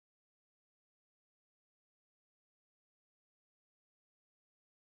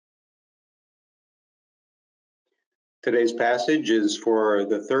Today's passage is for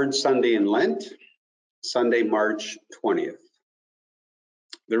the third Sunday in Lent, Sunday, March 20th.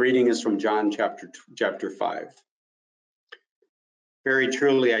 The reading is from John chapter 5. Very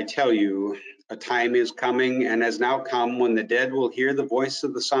truly, I tell you, a time is coming and has now come when the dead will hear the voice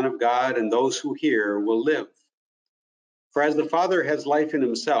of the Son of God, and those who hear will live. For as the Father has life in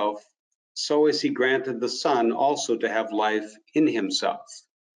himself, so has he granted the Son also to have life in himself.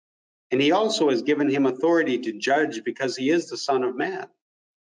 And he also has given him authority to judge because he is the Son of Man.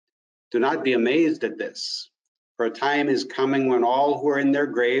 Do not be amazed at this, for a time is coming when all who are in their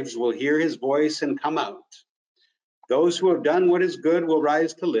graves will hear his voice and come out. Those who have done what is good will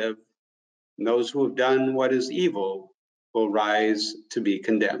rise to live, and those who have done what is evil will rise to be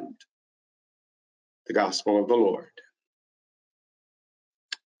condemned. The Gospel of the Lord.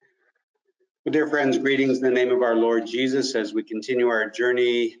 Well, dear friends, greetings in the name of our Lord Jesus as we continue our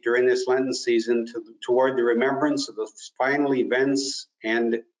journey during this Lenten season toward the remembrance of the final events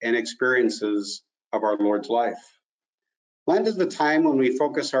and experiences of our Lord's life. Lent is the time when we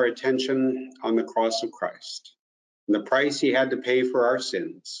focus our attention on the cross of Christ and the price he had to pay for our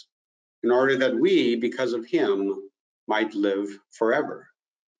sins in order that we, because of him, might live forever.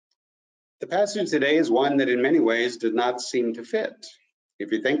 The passage today is one that in many ways did not seem to fit.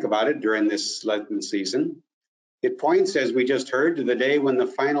 If you think about it during this Lenten season, it points, as we just heard, to the day when the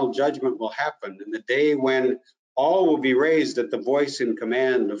final judgment will happen and the day when all will be raised at the voice and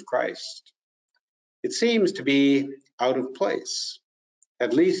command of Christ. It seems to be out of place,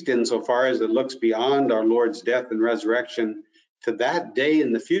 at least insofar as it looks beyond our Lord's death and resurrection to that day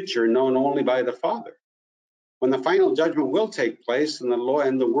in the future known only by the Father, when the final judgment will take place and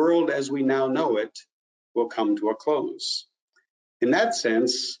the world as we now know it will come to a close. In that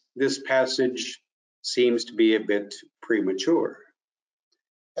sense, this passage seems to be a bit premature.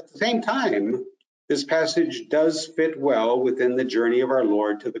 At the same time, this passage does fit well within the journey of our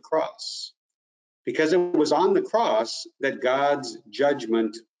Lord to the cross, because it was on the cross that God's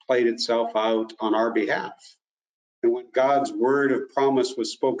judgment played itself out on our behalf, and when God's word of promise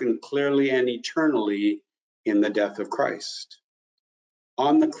was spoken clearly and eternally in the death of Christ.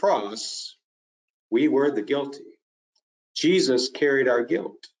 On the cross, we were the guilty. Jesus carried our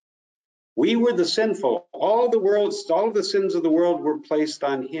guilt. We were the sinful. All the sins of the world were placed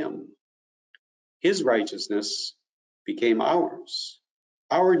on him. His righteousness became ours.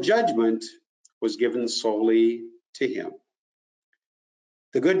 Our judgment was given solely to him.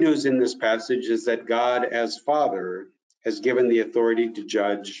 The good news in this passage is that God, as Father, has given the authority to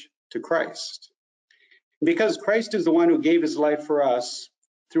judge to Christ. Because Christ is the one who gave his life for us,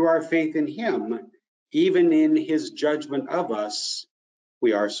 through our faith in him, even in his judgment of us,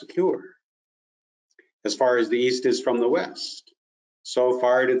 we are secure. As far as the east is from the west, so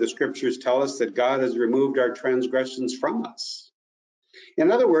far do the scriptures tell us that God has removed our transgressions from us. In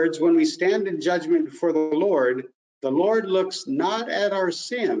other words, when we stand in judgment before the Lord looks not at our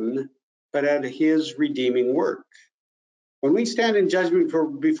sin, but at his redeeming work. When we stand in judgment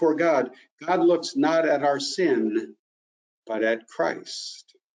before God, God looks not at our sin, but at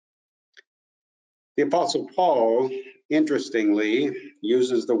Christ. The Apostle Paul, interestingly,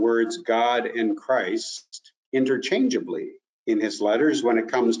 uses the words God and Christ interchangeably in his letters when it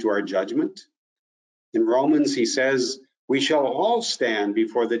comes to our judgment. In Romans, he says, we shall all stand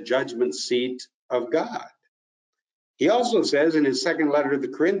before the judgment seat of God. He also says in his second letter to the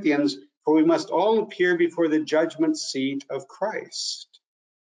Corinthians, for we must all appear before the judgment seat of Christ.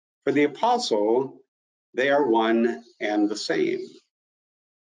 For the apostle, they are one and the same.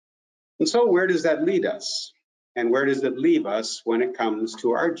 And so where does that lead us? And where does it leave us when it comes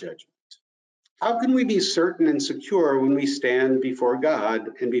to our judgment? How can we be certain and secure when we stand before God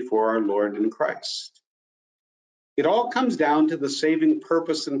and before our Lord in Christ? It all comes down to the saving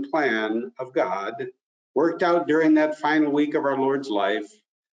purpose and plan of God, worked out during that final week of our Lord's life,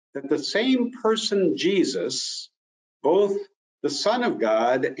 that the same person, Jesus, both the Son of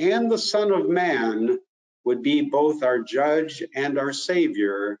God and the Son of Man, would be both our judge and our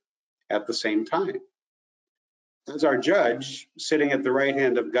Savior at the same time. As our judge, sitting at the right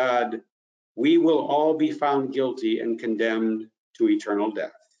hand of God, we will all be found guilty and condemned to eternal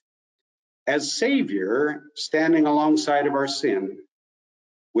death. As Savior, standing alongside of our sin,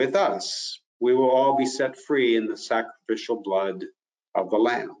 with us, we will all be set free in the sacrificial blood of the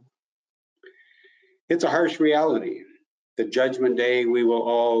Lamb. It's a harsh reality, the judgment day we will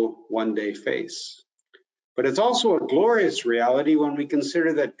all one day face. But it's also a glorious reality when we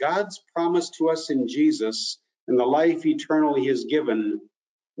consider that God's promise to us in Jesus and the life eternal he has given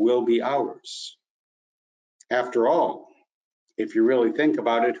will be ours. After all, if you really think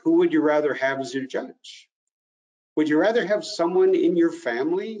about it, who would you rather have as your judge? Would you rather have someone in your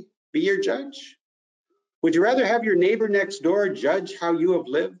family be your judge? Would you rather have your neighbor next door judge how you have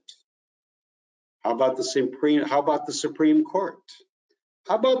lived? How about the Supreme Court?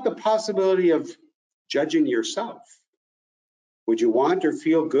 How about the possibility of judging yourself? Would you want or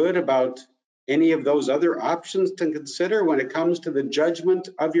feel good about any of those other options to consider when it comes to the judgment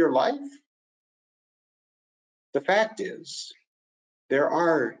of your life? The fact is, there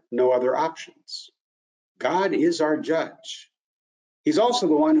are no other options. God is our judge. He's also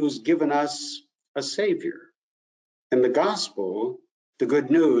the one who's given us a Savior. And the gospel, the good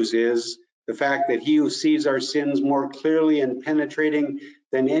news, is the fact that he who sees our sins more clearly and penetrating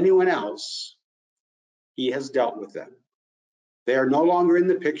than anyone else, he has dealt with them. They are no longer in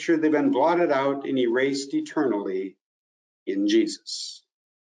the picture. They've been blotted out and erased eternally in Jesus.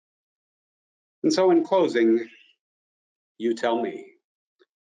 And so in closing, you tell me,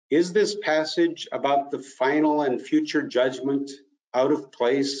 is this passage about the final and future judgment out of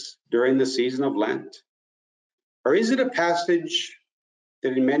place during the season of Lent? Or is it a passage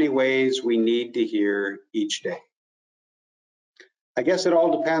that in many ways we need to hear each day? I guess it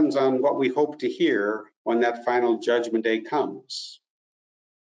all depends on what we hope to hear when that final judgment day comes.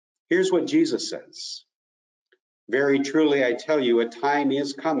 Here's what Jesus says. Very truly, I tell you, a time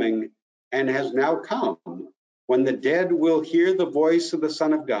is coming and has now come when the dead will hear the voice of the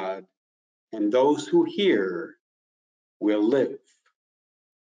Son of God, and those who hear will live.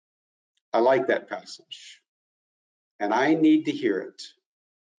 I like that passage, and I need to hear it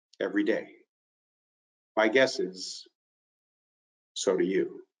every day. My guess is, so do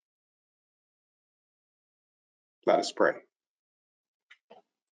you. Let us pray.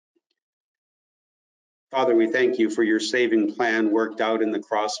 Father, we thank you for your saving plan worked out in the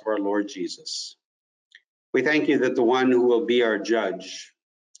cross of our Lord Jesus. We thank you that the one who will be our judge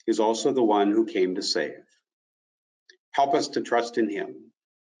is also the one who came to save. Help us to trust in him.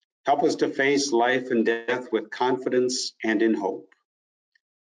 Help us to face life and death with confidence and in hope.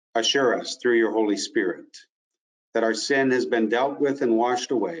 Assure us through your Holy Spirit that our sin has been dealt with and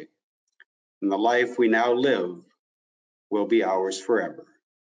washed away, and the life we now live will be ours forever.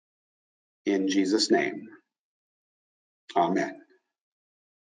 In Jesus' name, amen.